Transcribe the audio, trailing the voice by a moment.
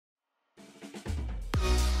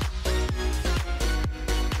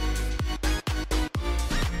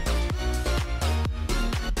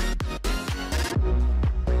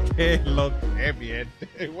Look, bien.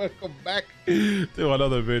 Welcome back to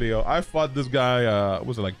another video. I fought this guy,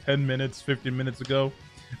 was it like 10 minutes, 15 minutes ago?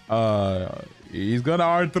 He's gonna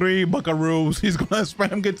R3 buckaroos. He's gonna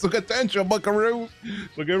spam get some attention buckaroos.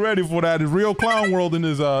 So get ready for that. It's real clown world in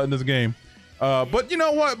this game. But you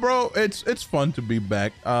know what, bro? It's fun to be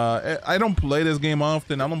back. I don't play this game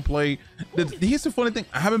often. I don't play. Here's the funny thing.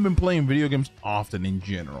 I haven't been playing video games often in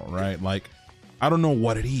general, right? Like, I don't know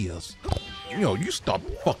what it is. Yo, you stop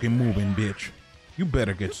fucking moving, bitch. You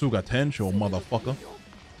better get Suga Tensho, motherfucker.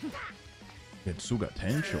 Get Suga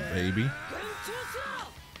Tensho, baby.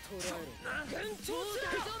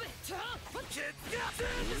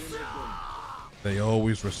 They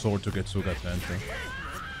always resort to get Suga Tensho.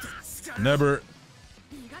 Never.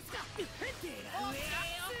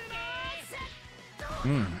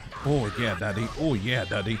 Oh yeah, daddy. Oh yeah,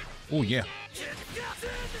 daddy. Oh yeah.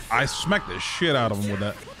 I smacked the shit out of him with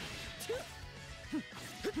that.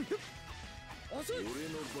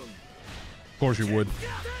 Of course you would.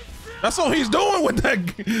 That's all he's doing with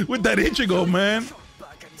that Ichigo, man.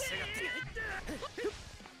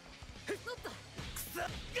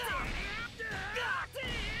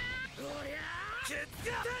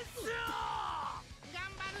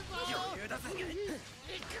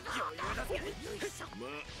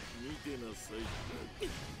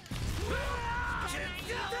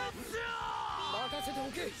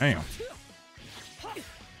 Damn.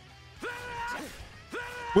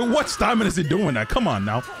 Well, what stamina is he doing that? Come on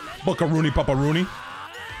now. Buckaroony Paparoony.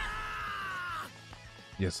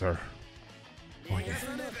 Yes, sir. Oh, yeah.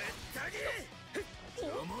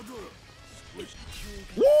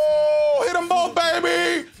 Woo! Hit them both,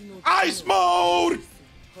 baby! Ice mode!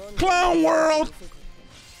 Clown world!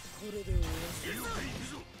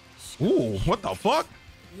 Ooh, what the fuck?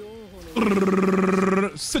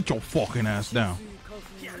 Sit your fucking ass down.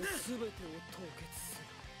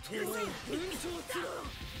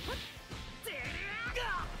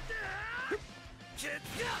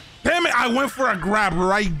 Damn it, I went for a grab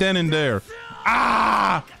right then and there.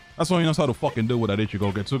 Ah! That's all he knows how to fucking do with that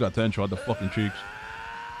Ichigo. Get Suga Tensho at the fucking cheeks.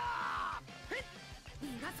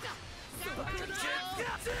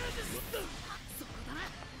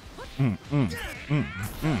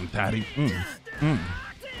 Daddy.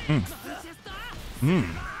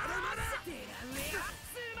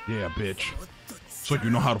 Yeah, bitch. So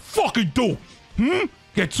you know how to fucking do.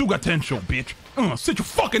 Get Suga Tensho, bitch. Sit your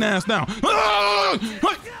fucking ass down.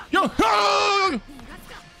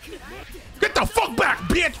 Get the fuck back,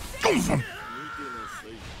 bitch.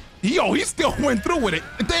 Yo, he still went through with it.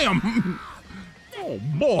 Damn. Oh,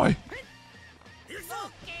 boy.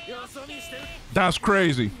 That's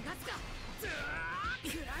crazy.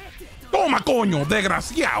 Toma, coño,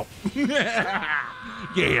 desgraciado.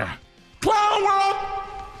 Yeah. Clown world.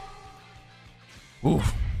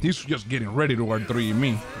 Oof. He's just getting ready to R3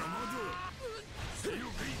 me.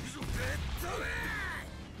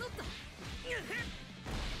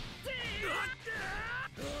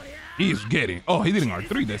 He's getting. Oh, he didn't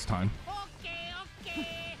R3 this time.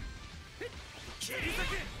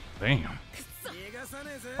 Damn.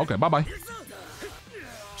 Okay, bye-bye.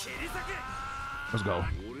 Let's go.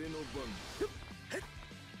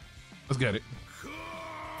 Let's get it.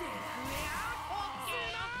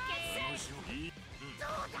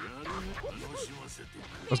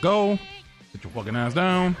 Let's go. Sit your fucking ass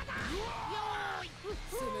down.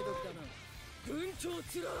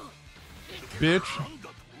 Bitch.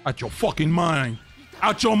 Out your fucking mind.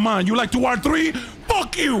 Out your mind. You like to R3?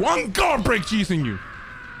 Fuck you. I'm guard break cheesing you.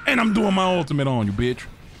 And I'm doing my ultimate on you, bitch.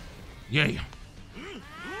 Yeah.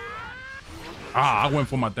 Ah, I went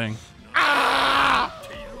for my thing. Ah!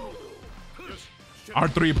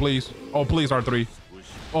 R3, please. Oh, please, R3.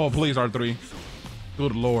 Oh, please, R3.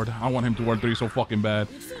 Good lord. I want him to R3 so fucking bad.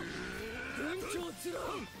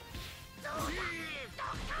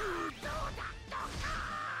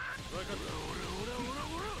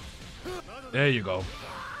 There you go.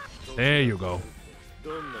 There you go.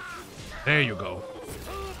 There you go.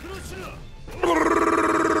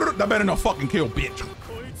 That better not fucking kill, bitch.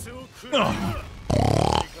 Yeah.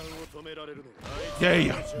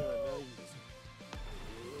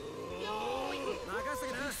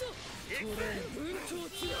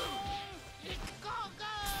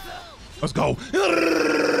 Let's go.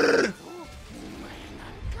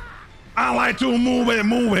 I like to move it,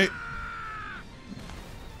 move it.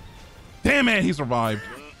 Damn it, he survived.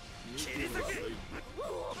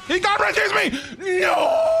 He got red chase me.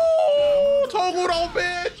 No, Toguro,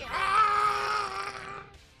 bitch.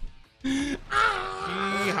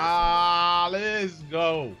 Let's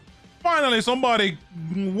go. Finally, somebody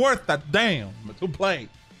worth a damn to play.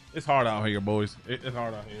 It's hard out here, boys. It's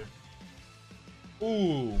hard out here.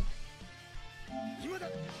 Ooh.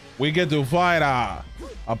 We get to fight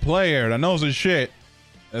a player that knows his shit.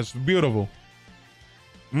 That's beautiful.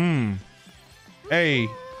 Hey.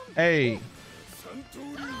 Hey.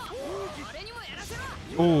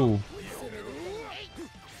 Ooh.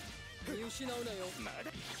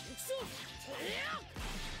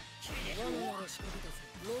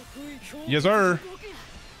 Yes, sir.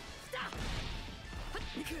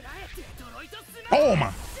 Oh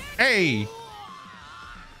my. Hey.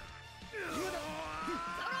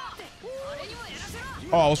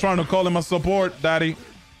 Oh, I was trying to call him a support, daddy.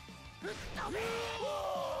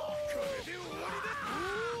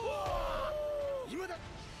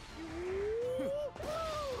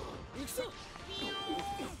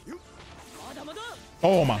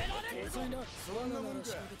 Oh my.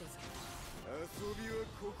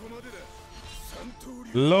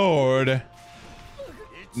 Lord.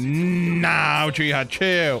 Nah, Uchiha,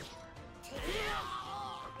 chill.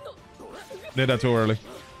 Did that too early.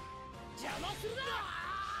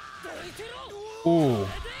 Ooh.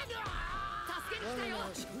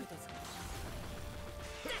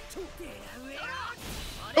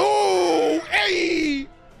 Ooh, hey.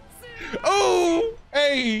 Ooh,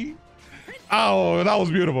 hey. Oh, that was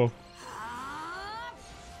beautiful.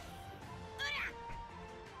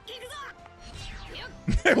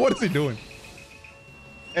 What is he doing?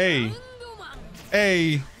 Hey.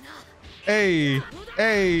 Hey. Hey.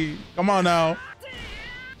 Hey. Come on now.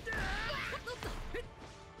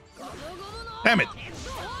 Damn it.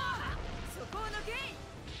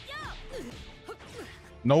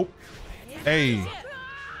 Nope. Hey.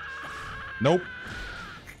 Nope.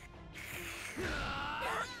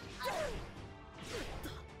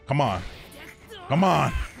 Come on. Come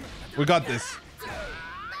on. We got this.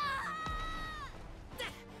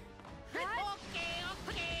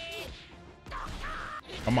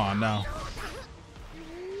 Come on now.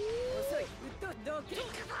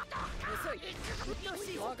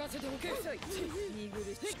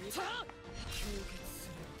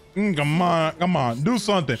 Come on, come on, do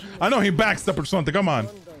something. I know he backstep or something. Come on.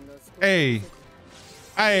 Hey,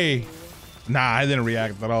 hey. Nah, I didn't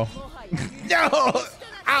react at all. No,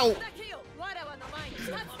 ow.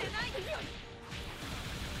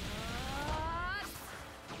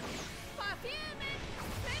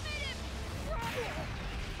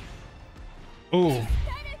 Ooh,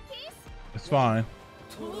 it's fine.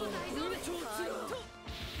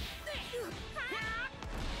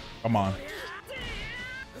 Come on.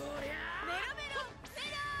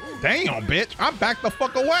 Damn, bitch. I backed the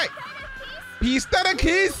fuck away. Pista de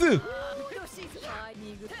kiss.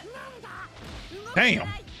 Damn.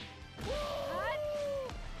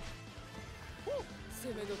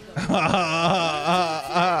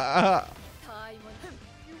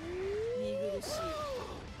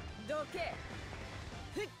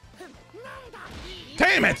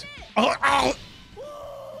 Damn it. Oh.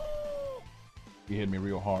 He hit me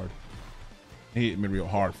real hard. He hit me real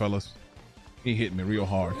hard, fellas. He hit me real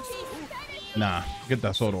hard. Nah, get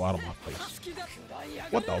that soda out of my face.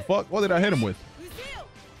 What the fuck? What did I hit him with?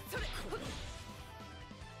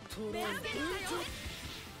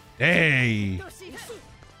 Hey.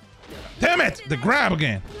 Damn it! The grab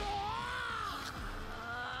again.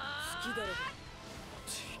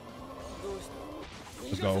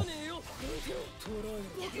 Let's go.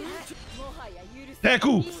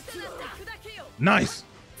 Deku. Nice.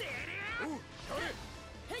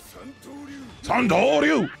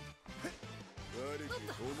 Sandoryu.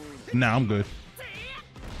 Nah, I'm good.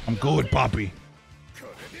 I'm good, Poppy.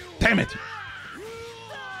 Damn it.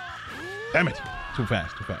 Damn it. Too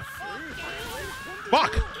fast, too fast.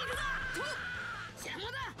 Fuck.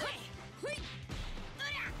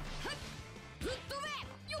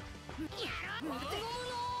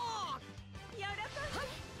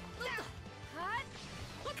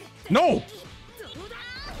 No.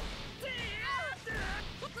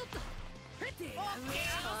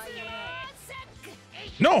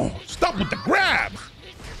 No, stop with the grab.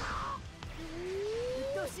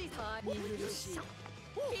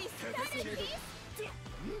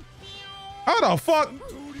 How the fuck?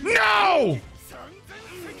 No.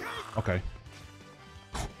 Okay.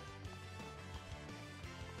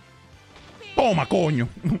 Toma, coño.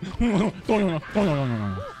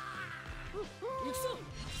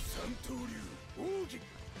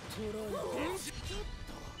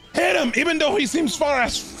 Hit him, even though he seems far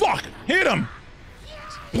as fuck. Hit him.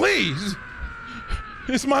 Please.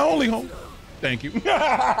 It's my only home. Thank you.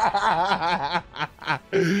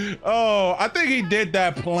 Oh, I think he did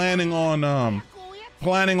that planning on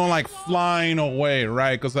like flying away,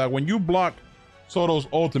 right? Because when you block Soto's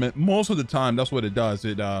ultimate, most of the time, that's what it does.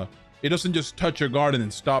 It doesn't just touch your guard and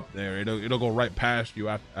then stop there. It'll go right past you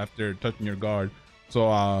after touching your guard. So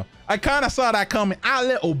I kind of saw that coming a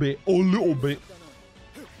little bit.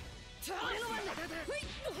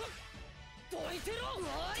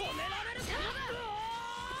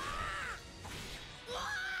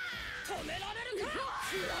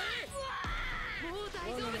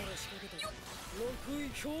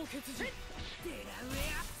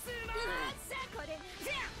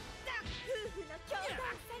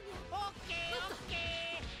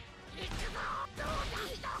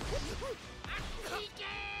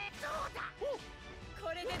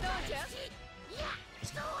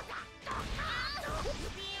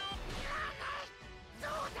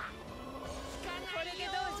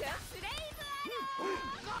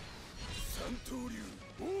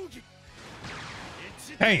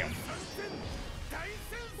 Damn.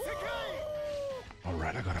 All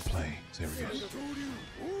right, I gotta play. Serious.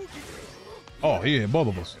 Oh yeah, both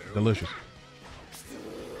of us. Delicious.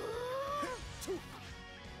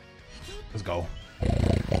 Let's go.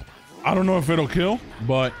 I don't know if it'll kill,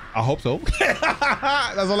 but I hope so.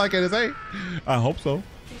 That's all I can say. I hope so.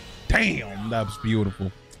 Damn, that's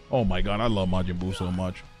beautiful. Oh my god, I love Majin Buu so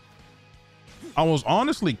much. I was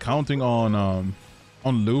honestly counting on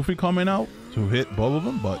Luffy coming out to hit both of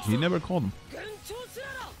them, but he never called them.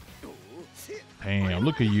 Damn,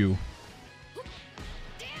 look at you.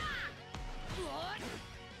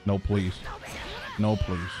 No, please. No,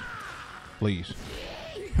 please. Please.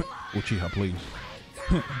 Uchiha, please.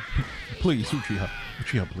 Please, Uchiha.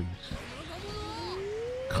 Uchiha, please.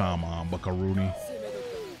 Come on, Buckaroo.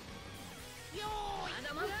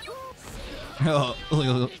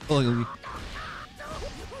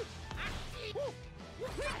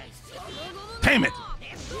 Damn it!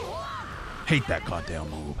 Hate that goddamn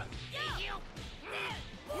move.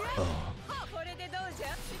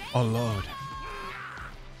 Oh Lord.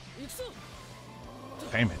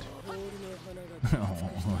 Damn it.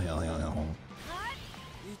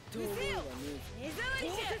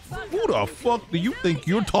 Who the fuck do you think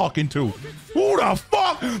you're talking to? Who the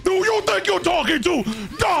fuck do you think you're talking to?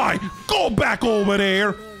 Die! Go back over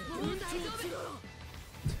there!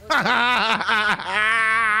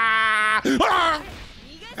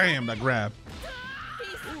 Damn, that grab.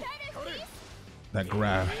 That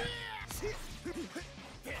grab.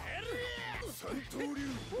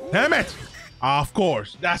 Damn it! Of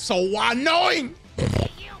course. That's so annoying!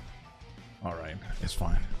 Alright, it's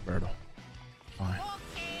fine, Berto. Fine.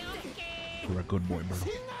 You're a good boy, Berto.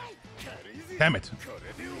 Damn it!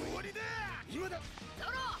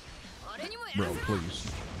 Bro,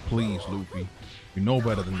 please. Please, Luffy. You know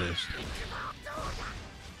better than this.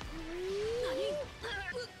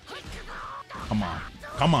 Come on.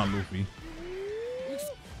 Come on, Luffy.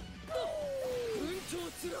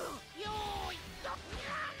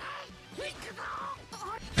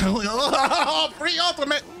 Free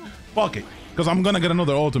ultimate! Fuck it. Because I'm going to get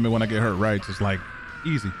another ultimate when I get hurt, right? It's like,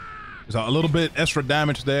 easy. There's a little bit extra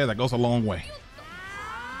damage there that goes a long way.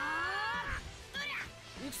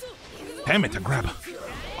 Damn it, to grab her.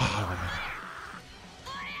 Oh.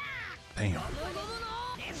 Damn.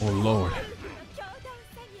 Oh, Lord.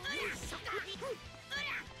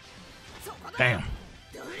 Damn.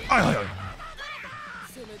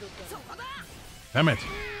 Damn it.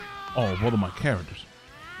 Oh, both of my characters.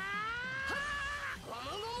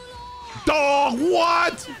 Dog,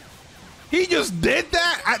 what? He just did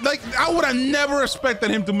that? I would have never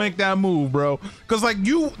expected him to make that move, bro. Because, like,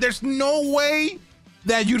 there's no way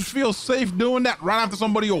that you'd feel safe doing that right after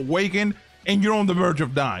somebody awakened and you're on the verge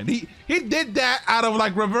of dying. He did that out of,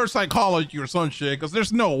 like, reverse psychology or some shit, because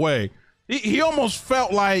there's no way. He almost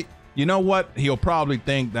felt like, you know what? He'll probably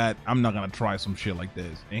think that I'm not going to try some shit like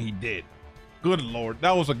this. And he did. Good Lord.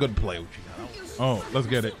 That was a good play, Uchiha. Oh, let's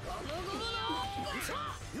get it.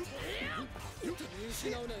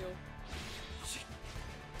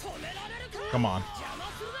 Come on.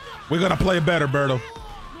 We gotta play better, Berto.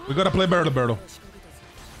 We gotta play better, Berto.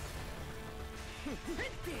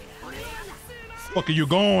 Fuck are you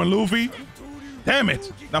going, Luffy? Damn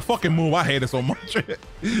it. That fucking move, I hate it so much.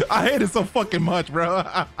 I hate it so fucking much, bro.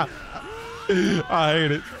 I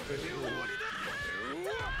hate it.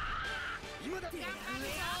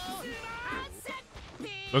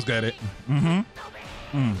 Let's get it.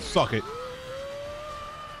 Suck it.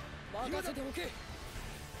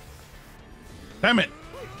 Damn it.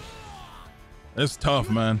 It's tough,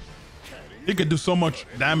 man. He could do so much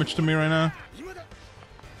damage to me right now.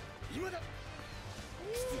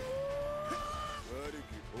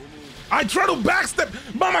 I try to backstep,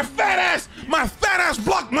 but my fat ass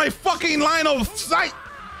blocked my fucking line of sight.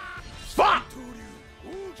 Fuck.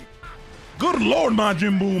 Good Lord,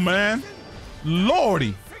 Majin Buu, man.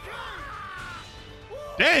 Lordy.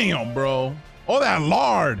 Damn, bro. All that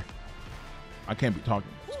lard. I can't be talking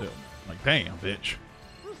still. Like, damn, bitch.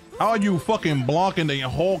 How are you fucking blocking the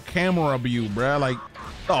whole camera view, bruh? Like,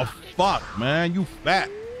 the fuck, man? You fat.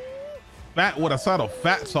 Fat with a side of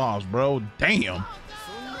fat sauce, bro. Damn.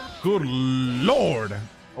 Good Lord.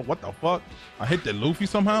 Oh, what the fuck? I hit the Luffy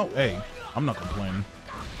somehow? Hey, I'm not complaining.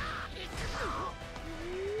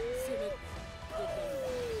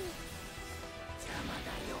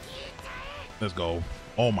 Let's go.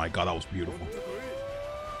 Oh my God, that was beautiful.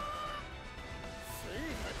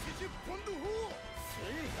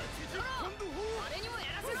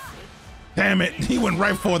 Damn it, he went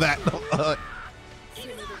right for that.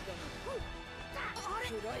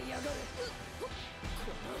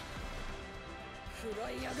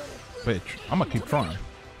 Bitch, I'm gonna keep trying.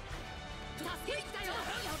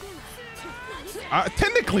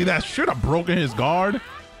 Technically, that should have broken his guard.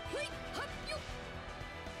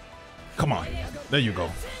 Come on, there you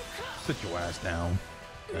go. Sit your ass down.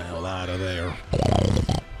 The hell out of there.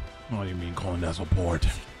 What do you mean calling that support?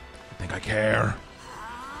 I think I care.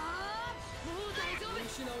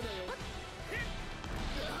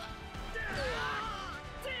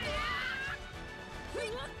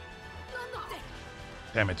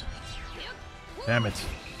 Damn it. Damn it.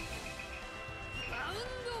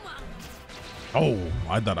 Oh,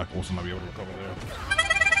 I thought I was gonna be able to recover there.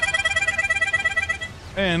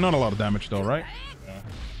 And not a lot of damage though, right? Yeah.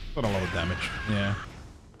 Not a lot of damage. Yeah.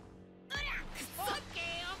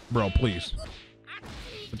 Bro, please.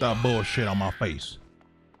 Put that bullshit on my face.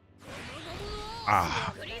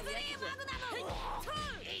 Ah.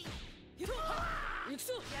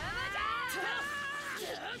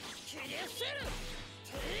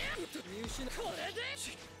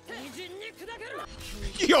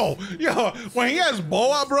 Yo, when he has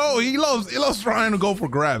Boa, bro, he loves trying to go for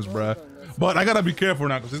grabs, bro. But I gotta be careful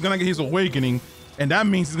now because he's gonna get his awakening, and that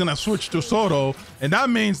means he's gonna switch to Soto, and that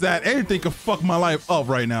means that anything could fuck my life up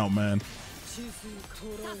right now, man.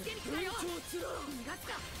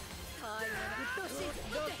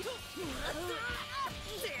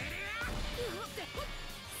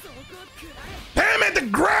 Damn it, the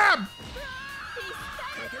grab!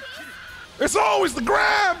 It's always the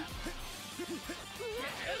grab!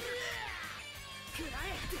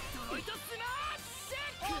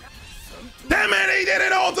 Damn it, he did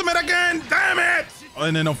it ultimate again! Damn it!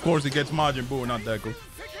 And then, of course, he gets Majin Buu, not Deku.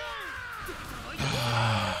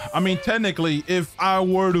 I mean, technically, if I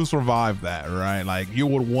were to survive that, right? Like, you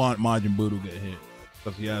would want Majin Buu to get hit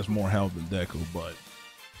because he has more health than Deku, but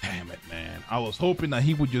damn it, man. I was hoping that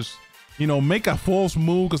he would just, you know, make a false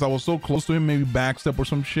move because I was so close to him, maybe backstep or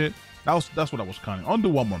some shit. That's what I was kind of. I'll do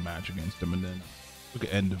one more match against him and then we can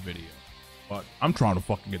end the video. But I'm trying to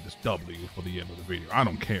fucking get this W for the end of the video. I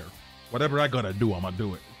don't care. Whatever I gotta do, I'm gonna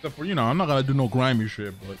do it. Except for, you know, I'm not gonna do no grimy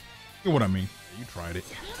shit, but you know what I mean. You tried it.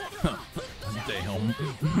 Damn.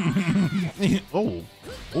 Oh,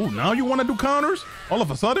 now you want to do counters? All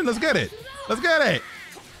of a sudden, let's get it. Let's get it.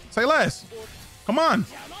 Say less. Come on.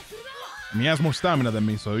 I mean, he has more stamina than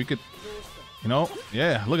me, so you could, you know,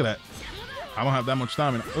 yeah, look at that. I don't have that much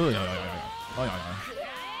stamina. Oh, yeah.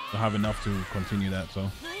 Don't have enough to continue that,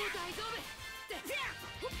 so.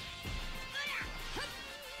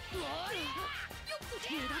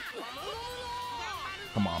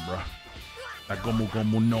 Come on, bro. That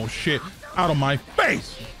Gomu no shit out of my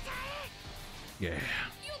face. Yeah.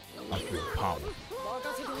 I feel power.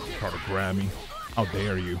 Try to grab me. How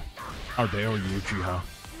dare you? How dare you, Uchiha?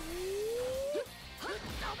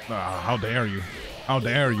 How dare you? How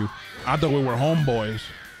dare you? I thought we were homeboys.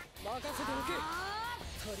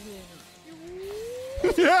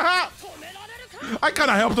 Yeah! I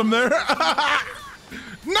kind of helped him there.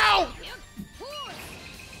 No!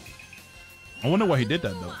 I wonder why he did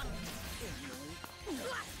that, though.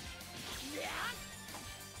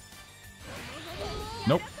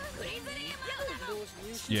 Nope.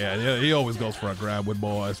 Yeah, he always goes for a grab with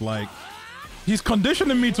boys. Like, he's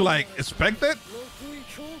conditioning me to, like, expect it.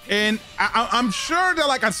 And I'm sure that,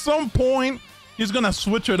 like, at some point, he's going to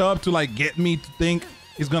switch it up to, like, get me to think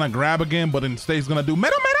he's going to grab again, but instead he's going to do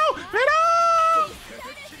metal.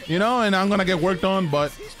 You know, and I'm going to get worked on,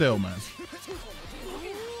 but still, man.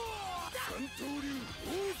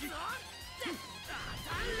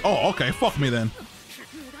 Oh, okay. Fuck me then.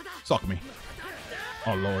 Suck me.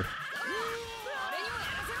 Oh, Lord.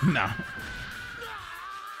 Nah.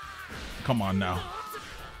 Come on now.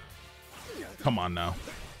 Come on now.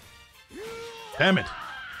 Damn it.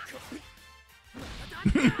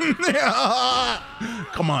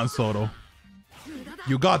 Come on, Soto.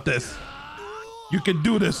 You got this. You can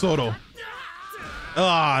do this, Soto.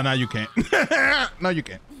 Ah, now you can't. No, you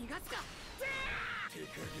can't.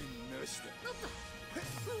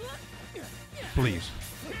 Please.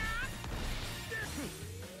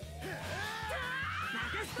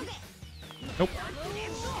 Nope.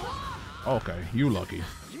 Okay, you lucky.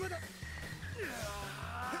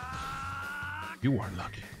 You are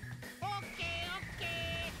lucky.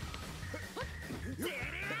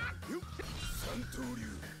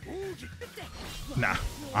 Nah,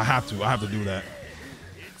 I have to do that.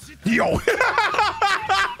 Yo.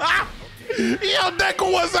 Yo,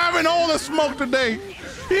 Deco was having all the smoke today.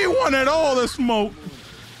 He wanted all the smoke.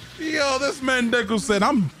 Yo, this man Deco said,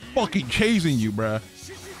 I'm fucking chasing you, bruh.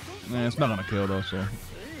 Man, it's not gonna kill though, so.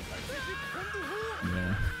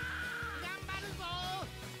 Yeah.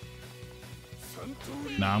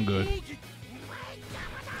 Nah, I'm good.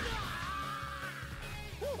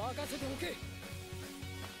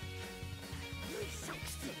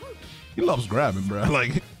 He loves grabbing, bro.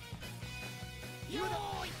 Like,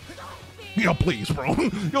 yo, please, bro.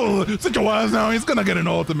 Yo, sit your ass down. He's gonna get an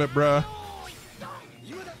ultimate, bro.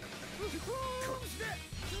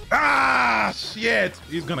 Ah, shit.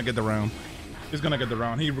 He's gonna get the round. He's gonna get the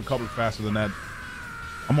round. He recovered faster than that.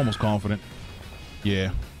 I'm almost confident.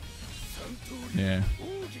 Yeah. Yeah.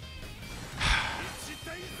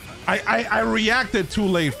 I reacted too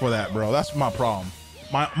late for that, bro. That's my problem.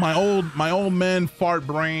 My old man fart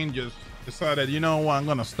brain just decided, you know what, I'm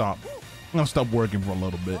gonna stop working for a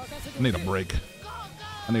little bit. I need a break.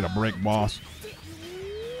 I need a break, boss.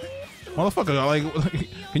 Motherfucker, like,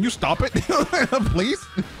 can you stop it? Please?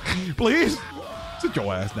 Please? Sit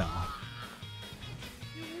your ass down.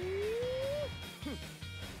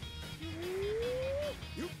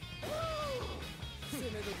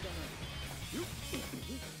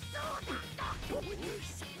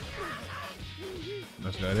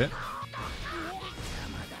 That's that it?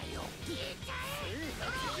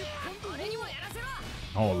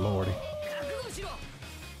 Oh, lordy.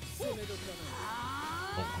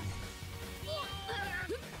 Oh.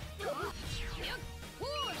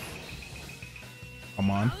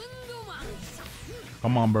 Come on.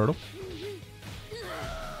 Come on, Berto.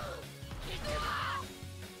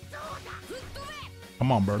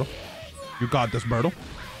 Come on, Berto. You got this, Berto.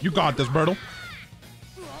 You got this, Berto.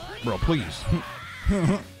 Bro, please.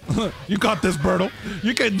 You got this, Berto.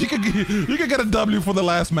 You can get a W for the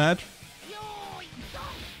last match.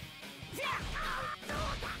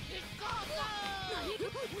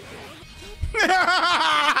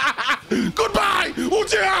 Goodbye.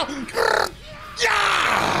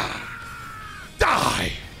 Yeah.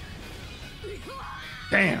 Die.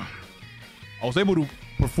 Damn. I was able to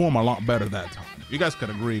perform a lot better that time. You guys could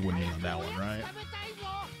agree with me on that one, right?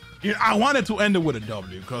 Yeah, I wanted to end it with a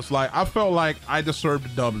W because, like, I felt like I deserved a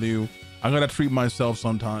W. I gotta treat myself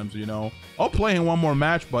sometimes, you know. I'll play in one more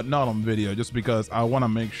match, but not on video, just because I want to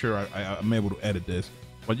make sure I'm able to edit this.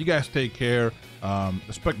 But you guys take care.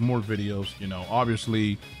 Expect more videos. You know,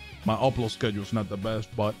 obviously, my upload schedule is not the best,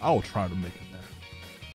 but I'll try to make it better.